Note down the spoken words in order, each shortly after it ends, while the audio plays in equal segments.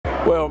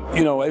Well,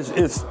 you know,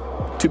 it's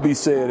to be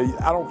said,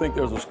 I don't think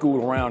there's a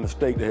school around the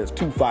state that has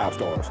 2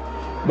 5-stars.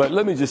 But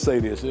let me just say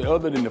this,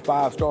 other than the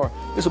 5-star,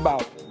 it's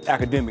about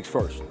academics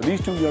first.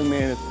 These 2 young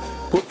men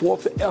put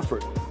forth the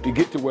effort to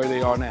get to where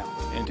they are now.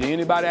 And to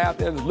anybody out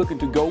there that's looking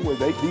to go where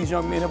these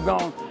young men have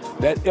gone,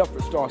 that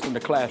effort starts in the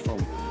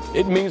classroom.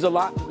 It means a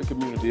lot to the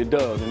community, it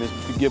does, and it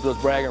gives us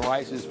bragging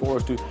rights as far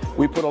as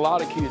we put a lot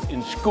of kids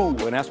in school,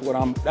 and that's what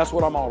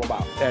I'm all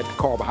about at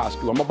Carver High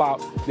School. I'm about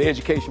the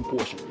education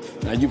portion.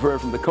 Now you've heard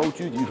from the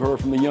coaches, you've heard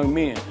from the young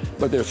men,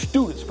 but they're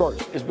students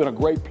first. It's been a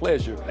great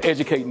pleasure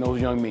educating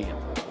those young men.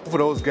 For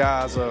those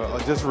guys,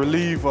 just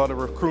relieved the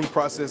recruiting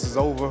process is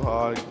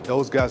over.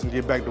 Those guys can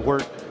get back to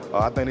work.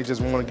 I think they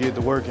just want to get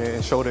to work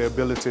and show their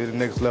ability to the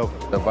next level.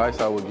 The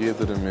advice I would give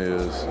to them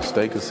is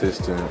stay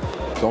consistent.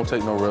 Don't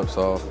take no reps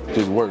off.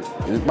 Just work.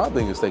 My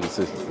thing is stay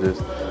consistent.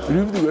 If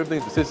you do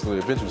everything consistently,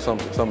 eventually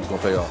something's going to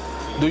pay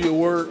off. Do your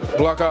work,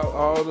 block out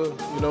all the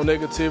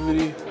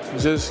negativity,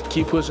 just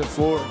keep pushing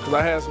forward. Because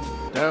I had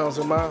some downs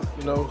in my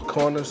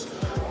corners,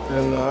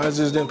 and I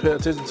just didn't pay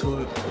attention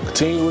to it.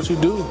 Continue what you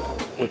do.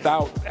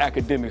 Without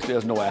academics,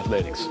 there's no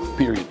athletics,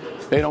 period.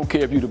 They don't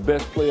care if you're the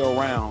best player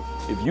around.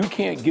 If you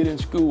can't get in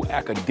school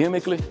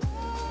academically,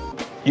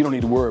 you don't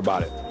need to worry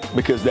about it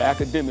because the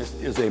academics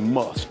is a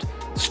must.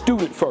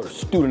 Student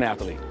first, student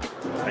athlete.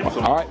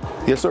 All right?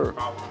 Yes, sir.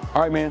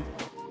 All right, man.